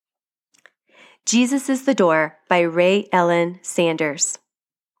Jesus is the Door by Ray Ellen Sanders.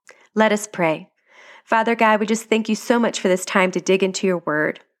 Let us pray. Father God, we just thank you so much for this time to dig into your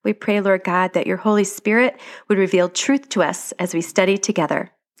word. We pray, Lord God, that your Holy Spirit would reveal truth to us as we study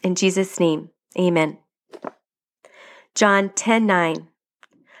together. In Jesus' name, amen. John 10:9.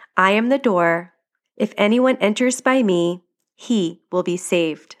 I am the door. If anyone enters by me, he will be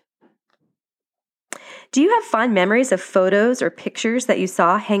saved. Do you have fond memories of photos or pictures that you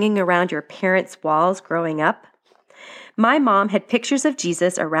saw hanging around your parents' walls growing up? My mom had pictures of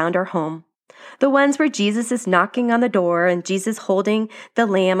Jesus around our home. The ones where Jesus is knocking on the door and Jesus holding the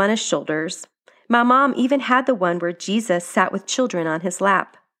lamb on his shoulders. My mom even had the one where Jesus sat with children on his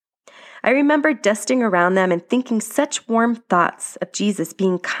lap. I remember dusting around them and thinking such warm thoughts of Jesus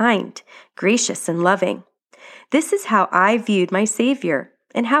being kind, gracious, and loving. This is how I viewed my Savior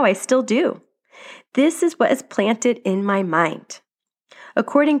and how I still do. This is what is planted in my mind.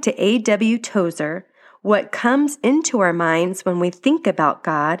 According to A.W. Tozer, what comes into our minds when we think about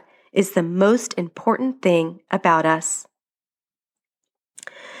God is the most important thing about us.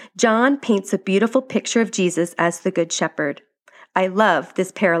 John paints a beautiful picture of Jesus as the Good Shepherd. I love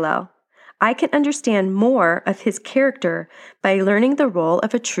this parallel. I can understand more of his character by learning the role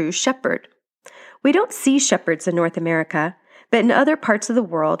of a true shepherd. We don't see shepherds in North America, but in other parts of the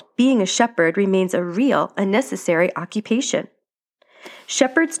world, being a shepherd remains a real and necessary occupation.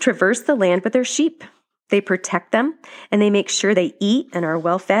 Shepherds traverse the land with their sheep. They protect them, and they make sure they eat and are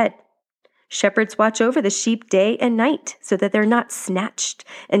well fed. Shepherds watch over the sheep day and night so that they're not snatched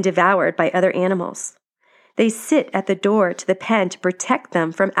and devoured by other animals. They sit at the door to the pen to protect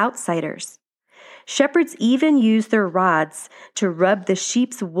them from outsiders. Shepherds even use their rods to rub the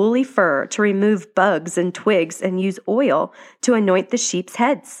sheep's woolly fur to remove bugs and twigs and use oil to anoint the sheep's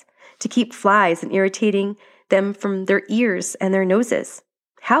heads, to keep flies and irritating them from their ears and their noses.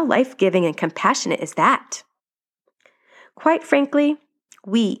 How life-giving and compassionate is that? Quite frankly,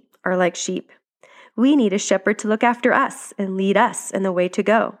 we are like sheep. We need a shepherd to look after us and lead us in the way to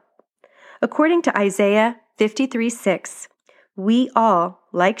go. According to Isaiah 53:6, we all,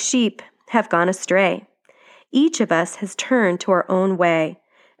 like sheep, have gone astray. Each of us has turned to our own way,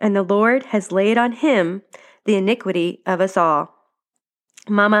 and the Lord has laid on him the iniquity of us all.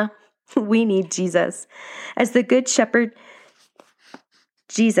 Mama, we need Jesus. As the Good Shepherd,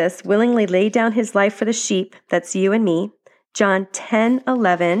 Jesus willingly laid down his life for the sheep, that's you and me. John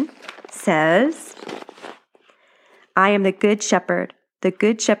 10:11 says, I am the Good Shepherd. The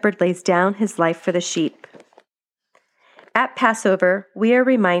Good Shepherd lays down his life for the sheep. At Passover, we are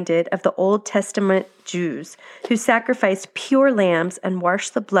reminded of the Old Testament Jews who sacrificed pure lambs and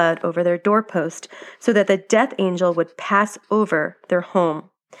washed the blood over their doorpost so that the death angel would pass over their home.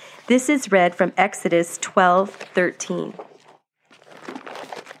 This is read from Exodus 12:13.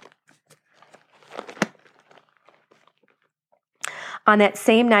 On that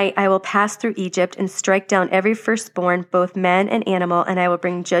same night, I will pass through Egypt and strike down every firstborn, both man and animal, and I will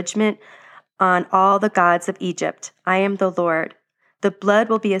bring judgment on all the gods of Egypt. I am the Lord. The blood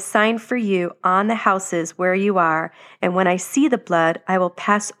will be a sign for you on the houses where you are, and when I see the blood, I will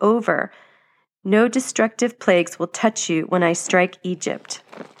pass over. No destructive plagues will touch you when I strike Egypt.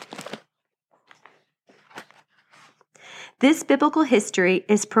 This biblical history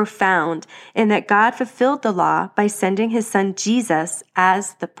is profound in that God fulfilled the law by sending his son Jesus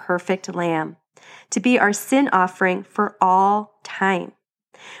as the perfect lamb to be our sin offering for all time.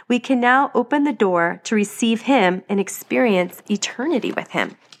 We can now open the door to receive him and experience eternity with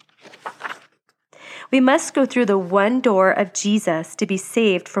him. We must go through the one door of Jesus to be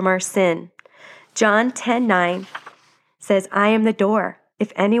saved from our sin. John 10:9 says, I am the door.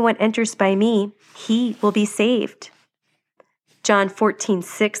 If anyone enters by me, he will be saved. John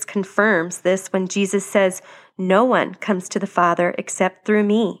 14:6 confirms this when Jesus says, no one comes to the Father except through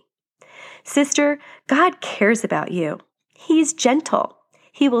me. Sister, God cares about you. He's gentle.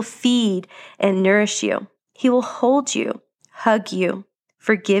 He will feed and nourish you. He will hold you, hug you,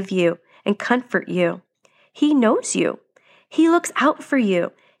 forgive you, and comfort you. He knows you. He looks out for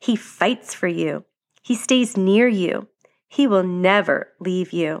you. He fights for you. He stays near you. He will never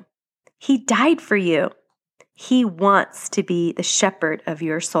leave you. He died for you. He wants to be the shepherd of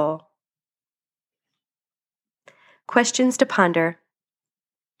your soul. Questions to ponder.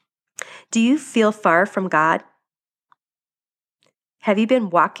 Do you feel far from God? Have you been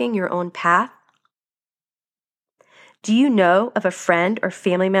walking your own path? Do you know of a friend or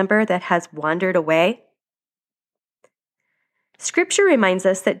family member that has wandered away? Scripture reminds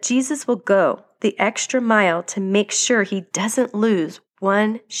us that Jesus will go the extra mile to make sure he doesn't lose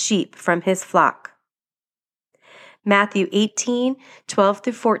one sheep from his flock. Matthew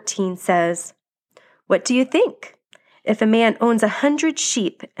 18:12-14 says, What do you think? If a man owns 100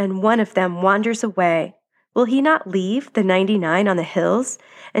 sheep and one of them wanders away, will he not leave the 99 on the hills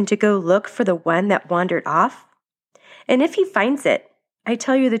and to go look for the one that wandered off? And if he finds it, I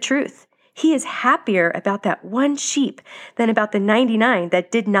tell you the truth, he is happier about that one sheep than about the 99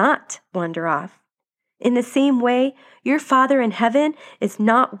 that did not wander off. In the same way, your Father in heaven is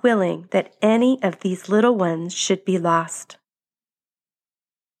not willing that any of these little ones should be lost.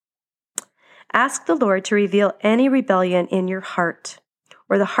 Ask the Lord to reveal any rebellion in your heart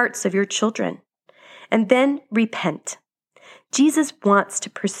or the hearts of your children, and then repent. Jesus wants to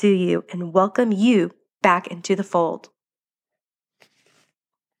pursue you and welcome you back into the fold.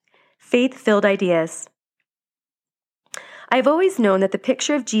 Faith-filled ideas. I've always known that the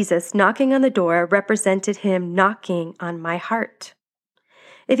picture of Jesus knocking on the door represented him knocking on my heart.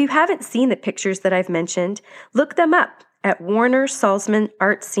 If you haven't seen the pictures that I've mentioned, look them up at Warner Salzman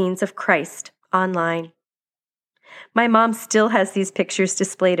Art Scenes of Christ online. My mom still has these pictures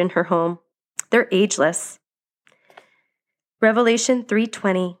displayed in her home. They're ageless. Revelation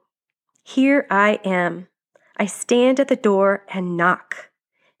 3:20. Here I am. I stand at the door and knock.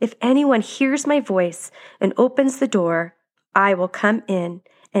 If anyone hears my voice and opens the door, I will come in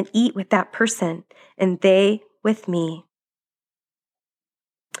and eat with that person, and they with me.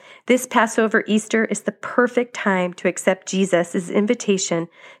 This Passover Easter is the perfect time to accept Jesus' invitation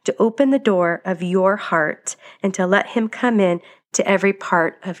to open the door of your heart and to let him come in to every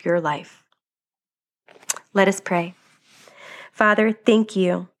part of your life. Let us pray. Father, thank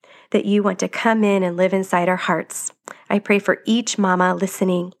you that you want to come in and live inside our hearts. I pray for each mama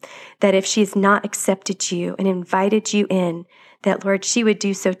listening that if she has not accepted you and invited you in, that, Lord, she would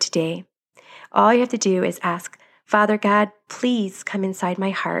do so today. All you have to do is ask, Father God, please come inside my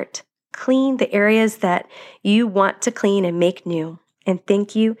heart. Clean the areas that you want to clean and make new. And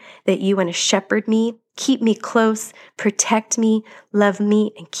thank you that you want to shepherd me, keep me close, protect me, love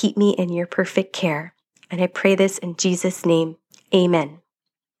me, and keep me in your perfect care. And I pray this in Jesus' name. Amen.